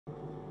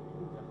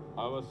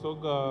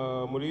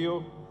Abasoga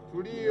Murio.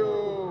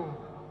 Tuliyo.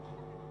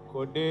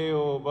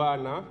 Kodeo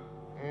bana.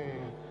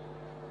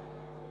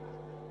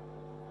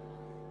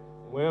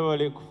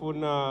 Mwebale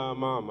kufuna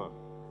mama.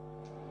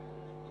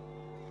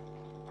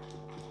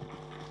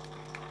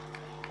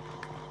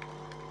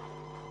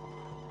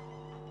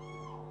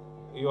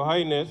 Your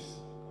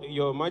Highness,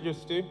 Your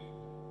Majesty,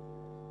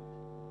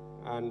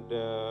 and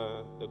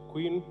the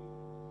Queen,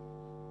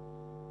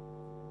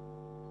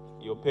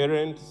 your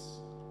parents,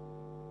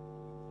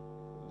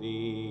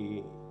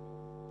 the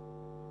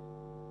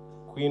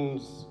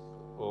queens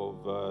of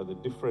the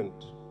different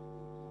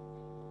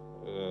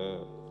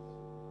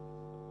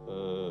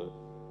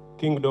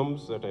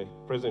kingdoms that are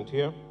present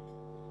here,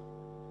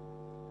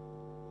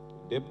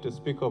 Deputy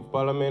Speaker of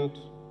Parliament,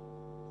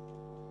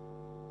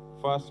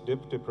 First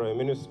Deputy Prime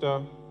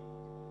Minister,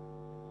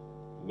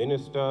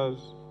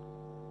 ministers,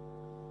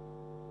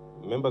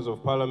 members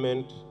of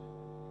Parliament,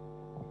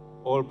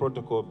 all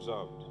protocol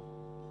observed.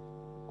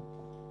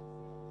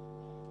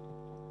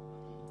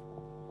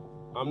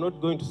 I'm not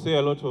going to say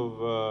a lot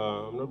of,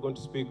 I'm not going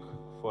to speak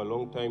for a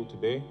long time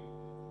today.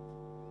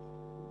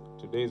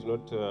 Today is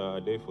not a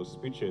day for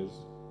speeches,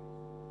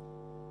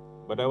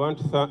 but I want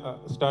to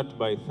start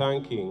by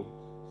thanking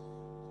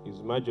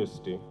His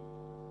Majesty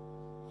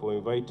for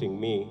inviting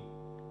me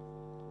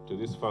to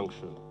this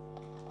function.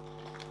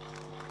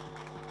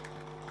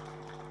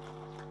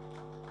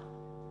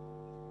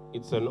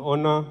 It's an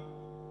honor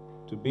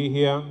to be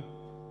here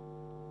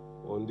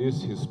on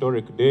this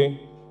historic day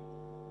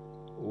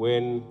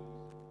when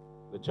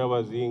the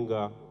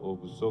Kyabazinga of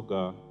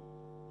Busoga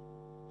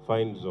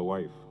finds a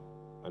wife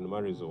and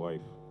marries a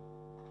wife.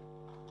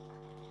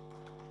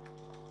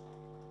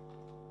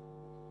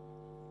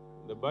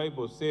 The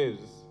Bible says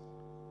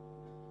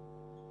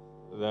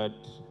that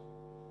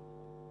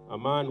a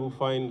man who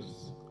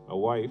finds a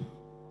wife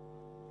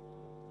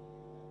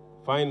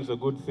finds a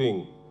good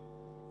thing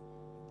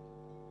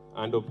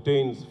and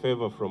obtains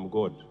favor from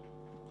God.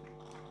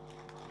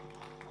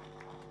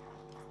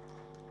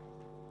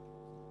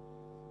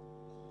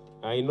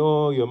 I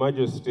know, Your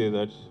Majesty,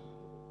 that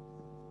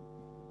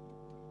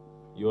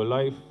your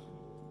life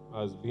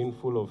has been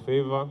full of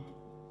favor.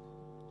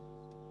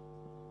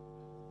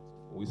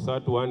 We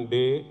sat one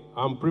day,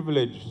 I'm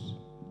privileged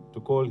to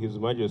call His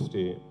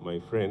Majesty my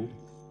friend.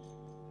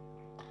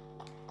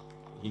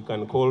 He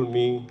can call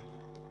me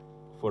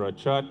for a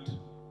chat,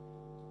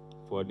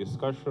 for a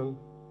discussion.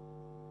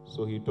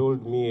 So he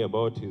told me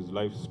about his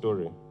life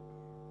story.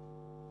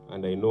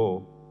 And I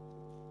know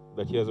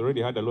that he has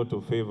already had a lot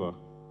of favor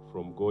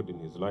from God in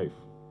his life.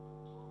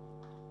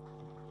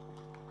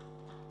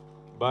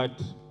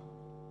 But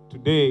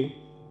today,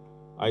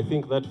 I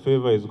think that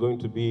favor is going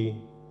to be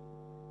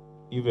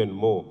even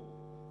more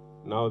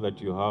now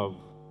that you have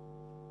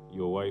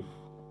your wife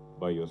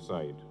by your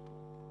side.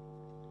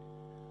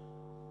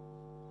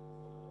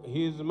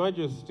 His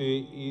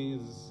Majesty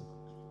is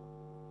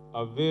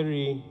a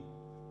very,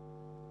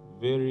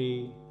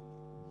 very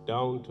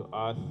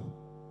down-to-earth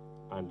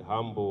and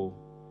humble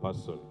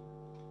person.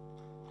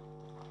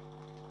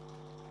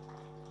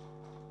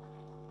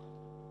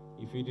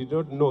 If you did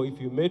not know, if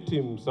you met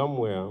him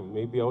somewhere,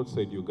 maybe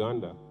outside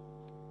Uganda,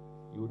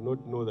 you would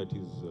not know that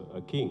he's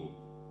a king.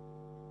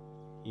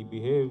 He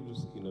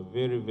behaves in a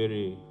very,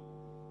 very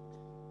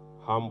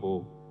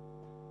humble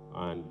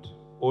and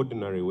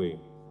ordinary way.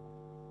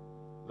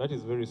 That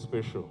is very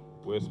special.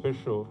 We're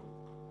special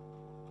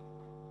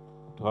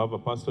to have a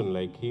person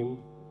like him.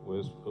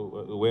 We're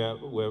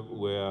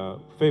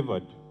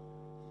favored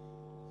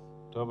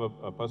to have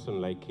a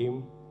person like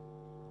him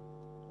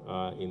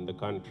in the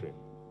country.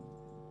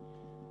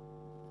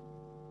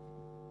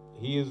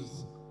 He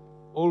is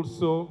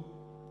also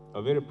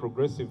a very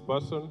progressive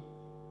person.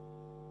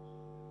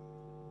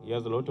 He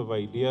has a lot of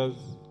ideas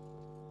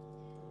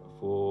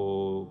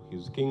for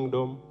his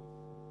kingdom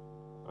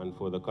and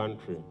for the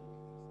country.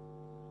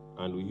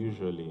 And we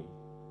usually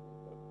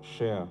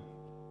share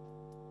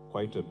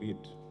quite a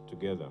bit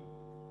together.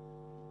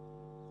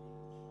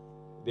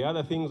 The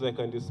other things I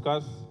can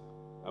discuss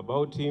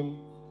about him,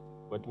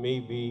 but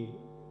maybe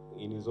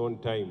in his own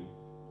time,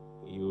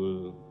 he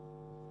will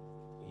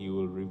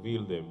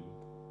reveal them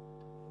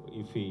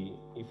if he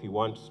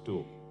wants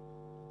to.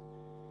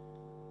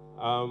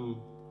 I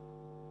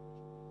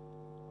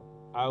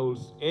will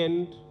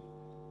end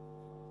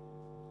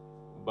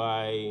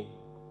by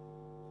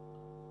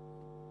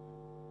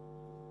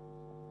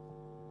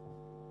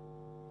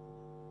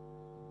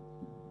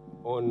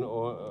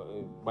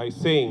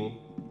saying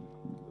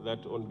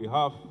that on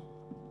behalf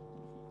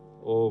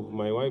of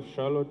my wife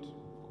Charlotte,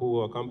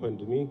 who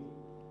accompanied me,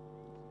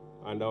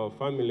 and our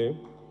family,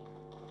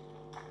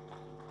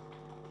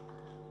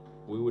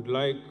 we would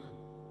like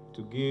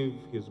to give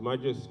His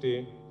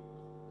Majesty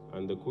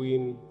and the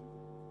Queen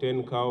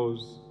 10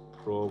 cows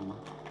from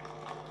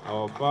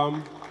our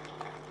farm.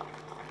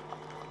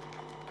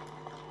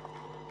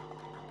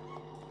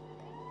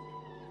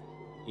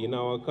 In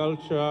our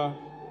culture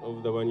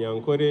of the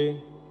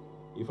Banyankore,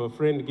 if a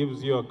friend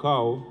gives you a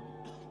cow,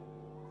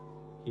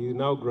 he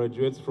now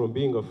graduates from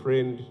being a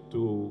friend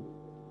to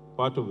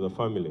part of the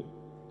family.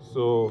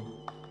 So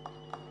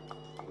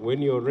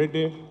when you're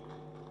ready,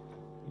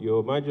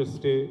 Your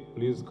Majesty,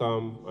 please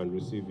come and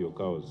receive your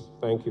cows.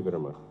 Thank you very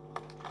much.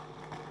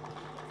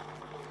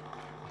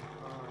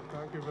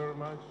 Thank you very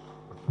much.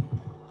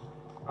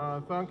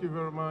 Thank you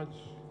very much,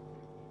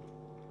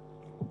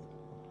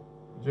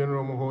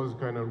 General Muhoozi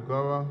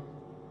Kainerugaba.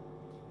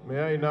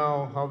 May I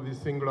now have the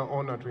singular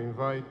honor to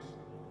invite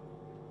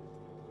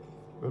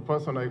the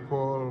person I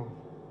call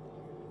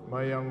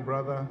my young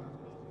brother,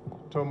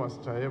 Thomas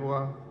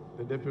Taebwa,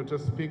 the Deputy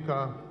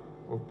Speaker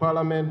of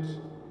Parliament,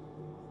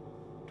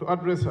 to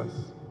address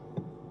us.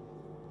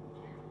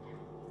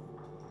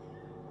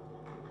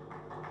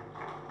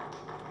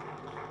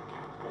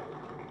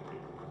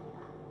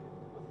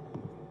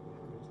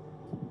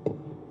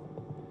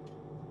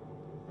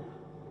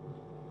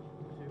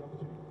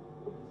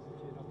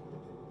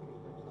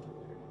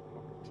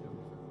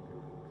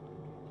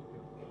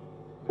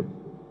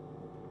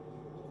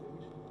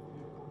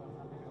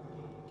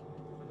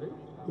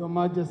 Your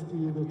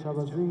Majesty the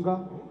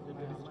Kyabazinga,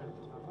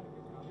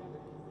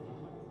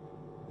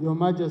 Your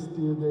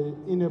Majesty the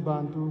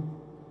Inebantu,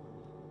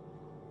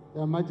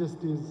 Your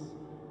Majesties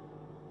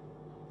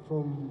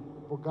from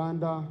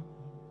Buganda,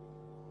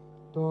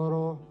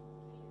 Toro,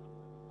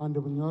 and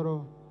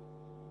Bunyoro,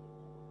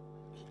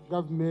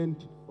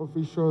 government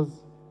officials,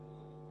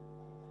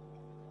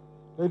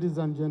 ladies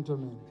and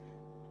gentlemen,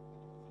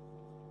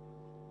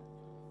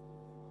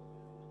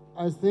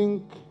 I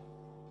think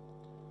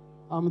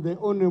I'm the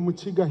only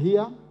Muchiga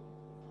here.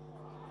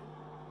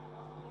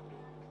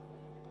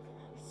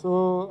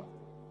 So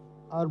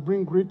I'll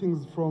bring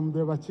greetings from the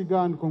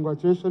Bachiga and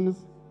congratulations,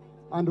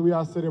 and we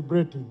are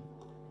celebrating.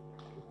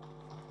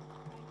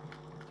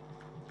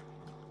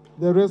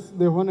 The rest,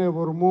 the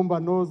Honorable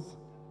Rumumba knows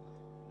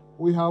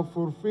we have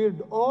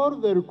fulfilled all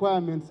the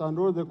requirements and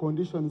all the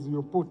conditions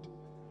you put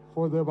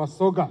for the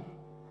Basoga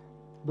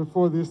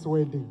before this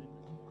wedding.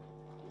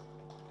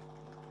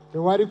 The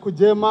Wari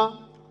Kujema,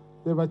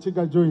 the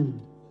Bachiga joined,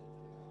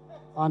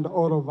 and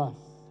all of us.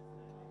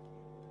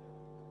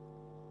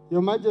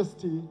 Your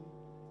Majesty,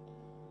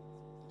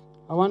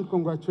 I want to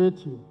congratulate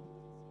you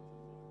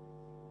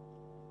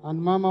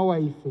and Mama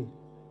Waife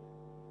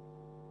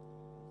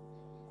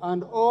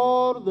and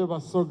all the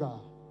Basoga.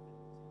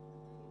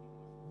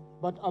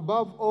 But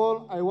above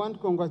all, I want to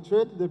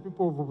congratulate the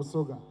people of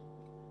Basoga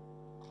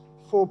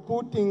for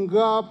putting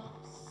up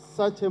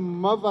such a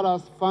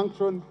marvelous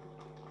function,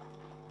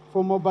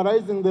 for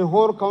mobilizing the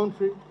whole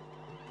country,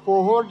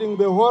 for holding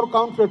the whole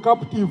country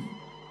captive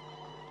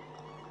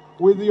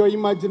with your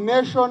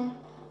imagination,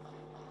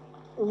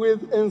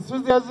 with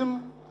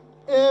enthusiasm,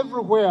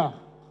 everywhere,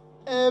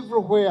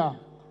 everywhere.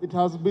 It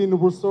has been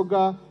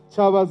Busoga,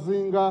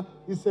 Kyabazinga,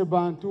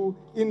 Isebantu,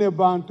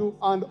 Inebantu,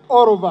 and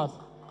all of us.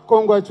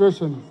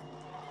 Congratulations.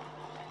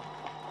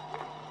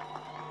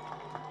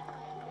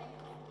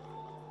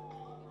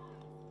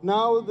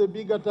 Now the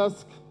bigger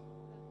task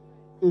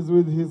is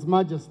with His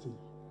Majesty.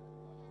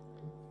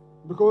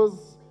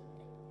 Because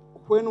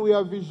when we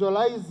are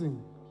visualizing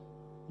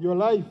your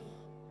life,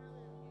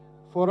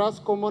 for us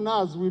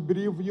commoners, we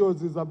believe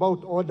yours is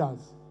about orders.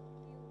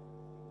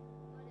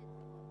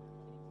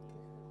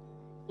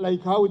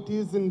 Like how it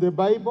is in the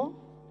Bible,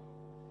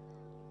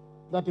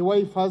 that a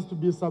wife has to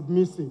be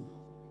submissive.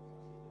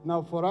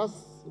 Now for us,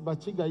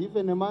 Bachiga,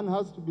 even a man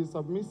has to be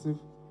submissive,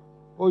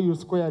 or you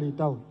square it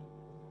out.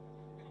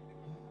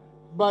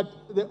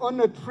 But the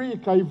only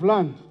trick I've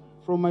learned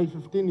from my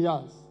 15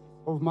 years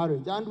of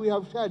marriage, and we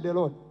have shared a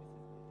lot,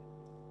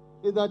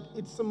 is that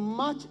it's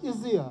much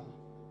easier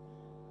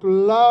to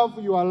love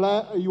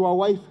your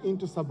wife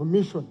into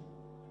submission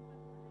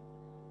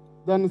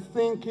than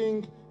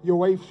thinking your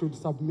wife should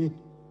submit.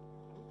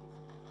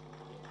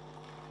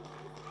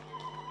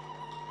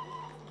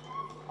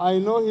 I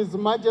know His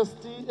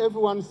Majesty,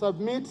 everyone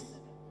submits,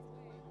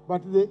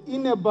 but the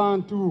inner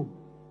Bantu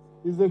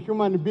is a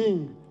human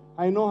being.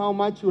 I know how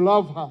much you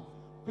love her.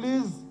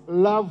 Please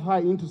love her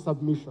into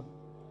submission.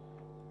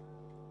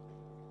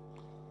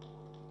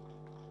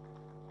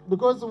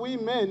 Because we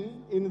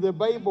men, in the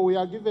Bible, we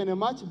are given a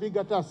much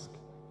bigger task.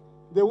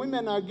 The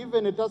women are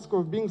given a task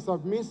of being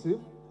submissive,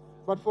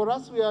 but for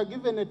us, we are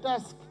given a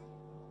task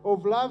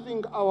of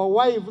loving our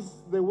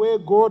wives the way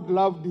God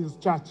loved His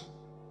church.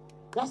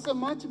 That's a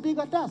much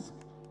bigger task.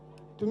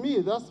 To me,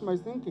 that's my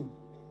thinking.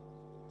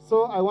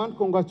 So I want to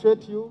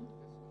congratulate you,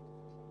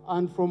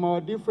 and from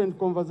our different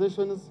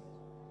conversations,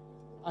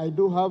 I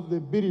do have the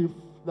belief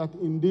that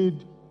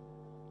indeed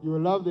you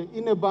love the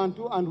inner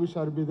Bantu, and we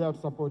shall be there to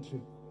support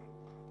you.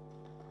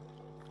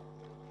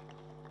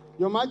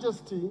 Your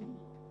Majesty,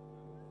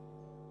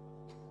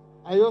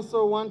 I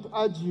also want to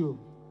urge you,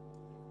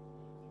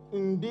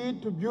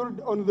 indeed, to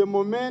build on the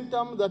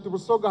momentum that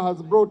Busoga has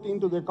brought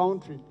into the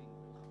country.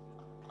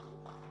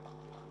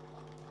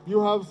 You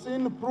have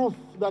seen proof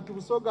that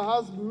Busoga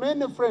has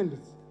many friends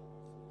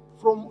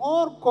from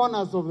all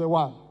corners of the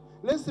world.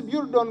 Let's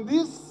build on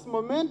this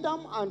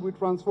momentum and we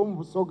transform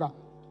Busoga.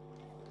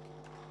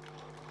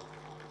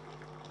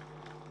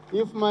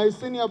 If my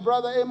senior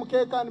brother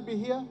MK can be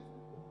here,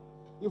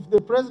 If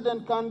the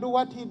president can do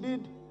what he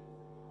did,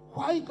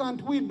 why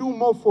can't we do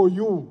more for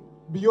you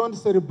beyond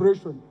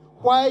celebration?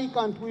 Why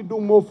can't we do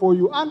more for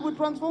you? And we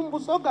transform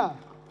Busoga.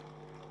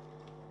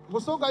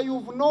 Busoga,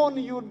 you've known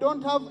you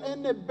don't have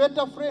any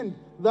better friend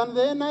than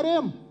the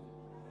NRM.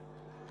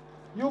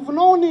 You've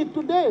known it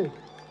today.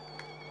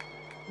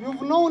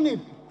 You've known it.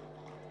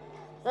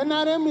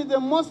 NRM is the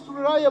most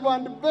reliable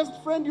and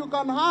best friend you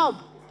can have.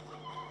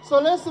 So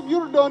let's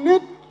build on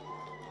it.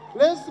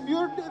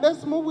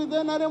 Let's move with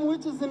NRM,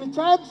 which is in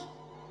charge,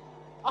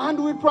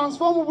 and we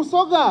transform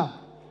Busoga.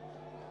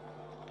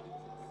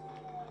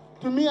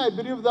 To me, I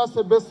believe that's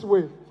the best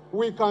way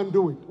we can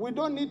do it. We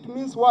don't need to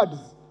mince words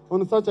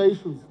on such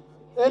issues.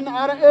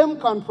 NRM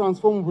can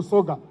transform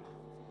Busoga,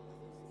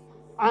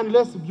 and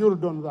let's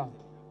build on that.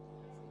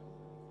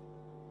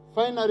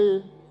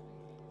 Finally,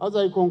 as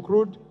I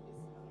conclude,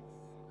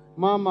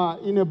 Mama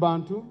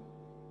Inebantu,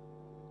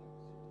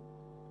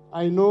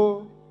 I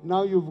know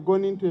now you've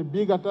gone into a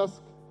bigger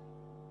task.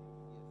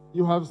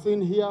 You have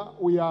seen here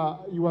you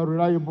are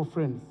reliable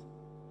friends.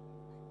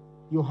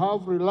 You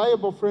have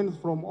reliable friends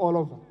from all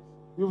over.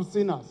 You've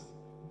seen us.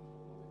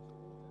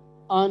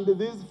 And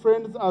these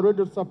friends are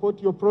ready to support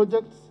your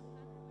projects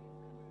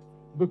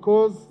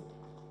because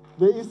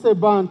the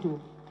Isebantu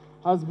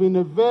has been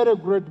a very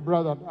great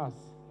brother to us.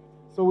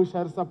 So we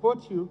shall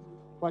support you.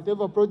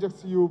 Whatever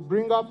projects you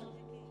bring up,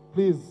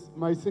 please,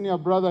 my senior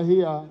brother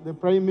here, the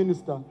Prime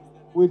Minister,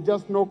 will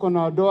just knock on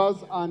our doors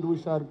and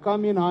we shall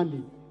come in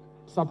handy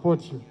to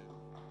support you.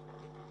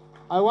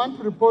 I want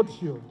to report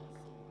to you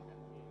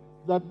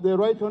that the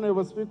Right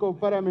Honourable Speaker of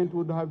Parliament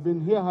would have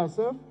been here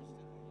herself,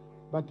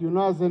 but you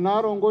know, as an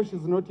Arongo,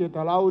 she's not yet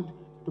allowed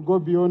to go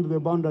beyond the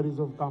boundaries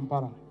of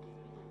Kampala.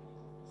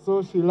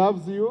 So she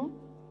loves you,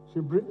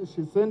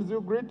 she sends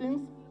you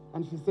greetings,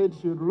 and she said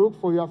she would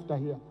look for you after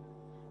here.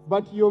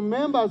 But your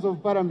members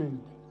of Parliament,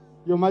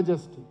 Your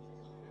Majesty,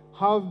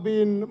 have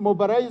been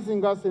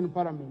mobilizing us in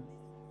Parliament,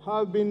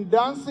 have been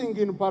dancing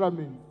in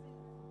Parliament,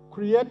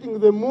 creating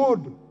the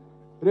mood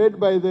led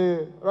by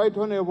the Right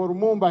Honourable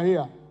Mumba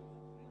here,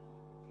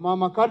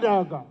 Mama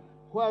Kadaga,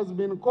 who has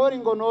been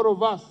calling on all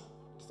of us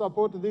to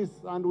support this,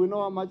 and we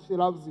know how much she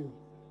loves you.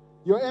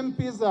 Your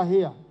MPs are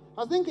here.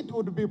 I think it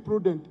would be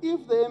prudent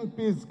if the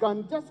MPs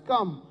can just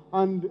come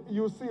and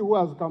you see who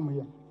has come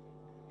here.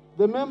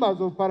 The members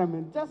of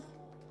Parliament, just,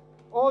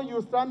 or you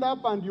stand up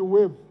and you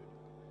wave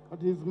at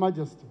His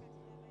Majesty.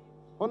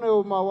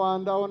 Honorable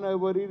Mawanda,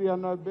 Honorable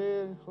Liliana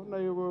Bay,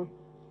 Honorable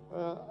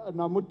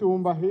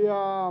Namutumba here,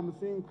 I'm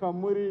seeing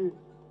Kamuri,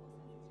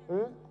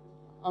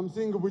 I'm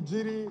seeing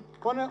Bujiri,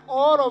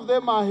 all of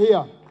them are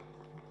here.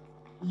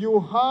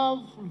 You have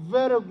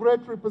very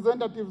great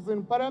representatives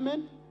in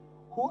Parliament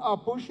who are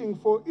pushing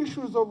for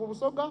issues of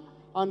Busoga,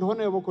 and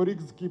honorable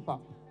colleagues keep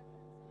up.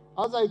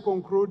 As I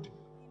conclude,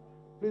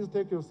 please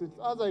take your seats.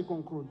 As I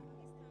conclude,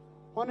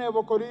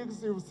 honorable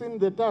colleagues, you've seen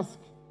the task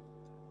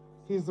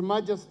His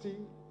Majesty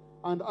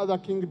and other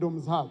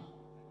kingdoms have.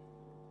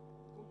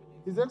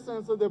 His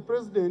Excellency the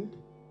President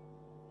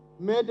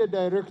made a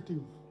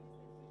directive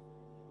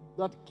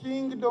that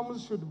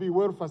kingdoms should be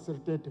well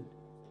facilitated.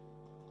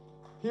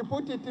 He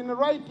put it in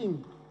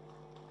writing.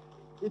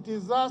 It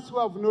is us who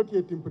have not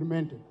yet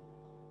implemented.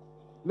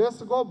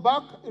 Let's go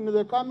back in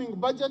the coming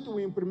budget,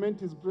 we implement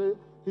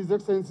His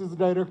Excellency's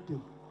directive.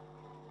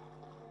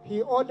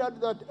 He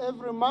ordered that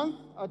every month,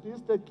 at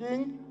least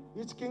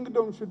each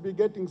kingdom should be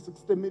getting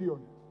 60 million.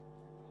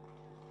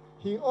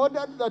 He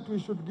ordered that we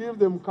should give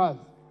them cars.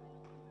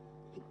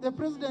 The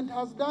President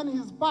has done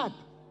his part.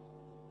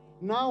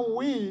 Now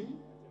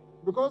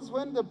because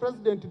when the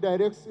President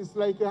directs, it's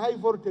like a high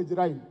voltage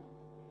line.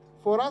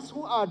 For us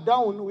who are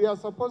down, we are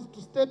supposed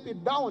to step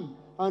it down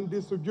and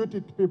distribute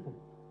it to people.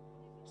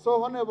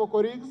 So, honorable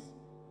colleagues,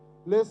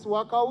 let's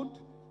work out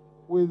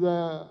with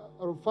our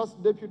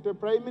First Deputy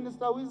Prime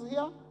Minister who is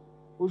here.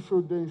 We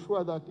should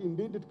ensure that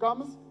indeed it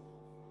comes.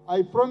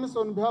 I promise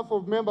on behalf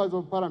of members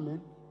of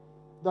Parliament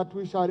that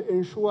we shall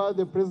ensure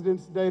the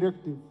President's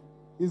directive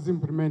is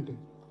implemented.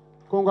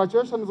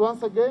 Congratulations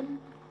once again.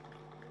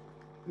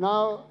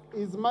 Now,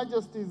 His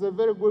Majesty is a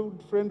very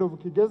good friend of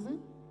Kigezi,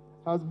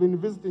 has been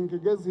visiting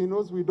Kigezi. He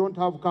knows we don't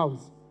have cows.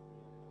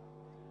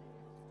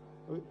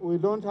 We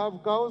don't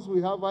have cows,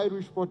 we have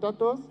Irish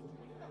potatoes,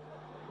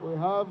 we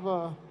have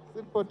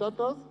sweet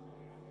potatoes.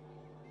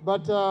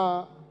 But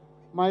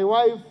my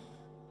wife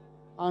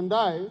and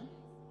I,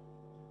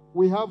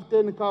 we have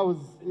 10 cows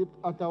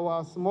at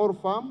our small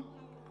farm.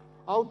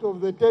 Out of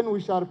the 10,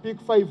 we shall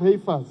pick 5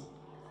 heifers.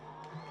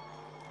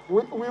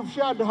 We've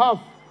shared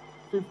half,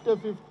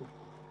 50-50.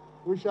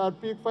 We shall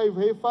pick 5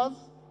 heifers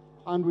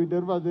and we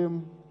deliver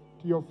them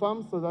to your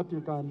farm so that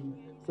you can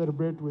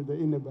celebrate with the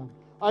Ineba.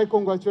 I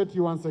congratulate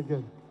you once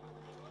again.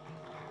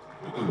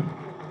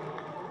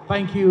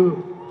 Thank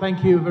you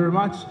very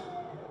much.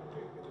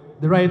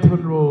 The Right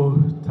Honourable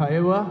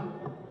Taewa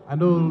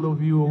and all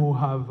of you who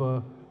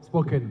have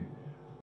spoken.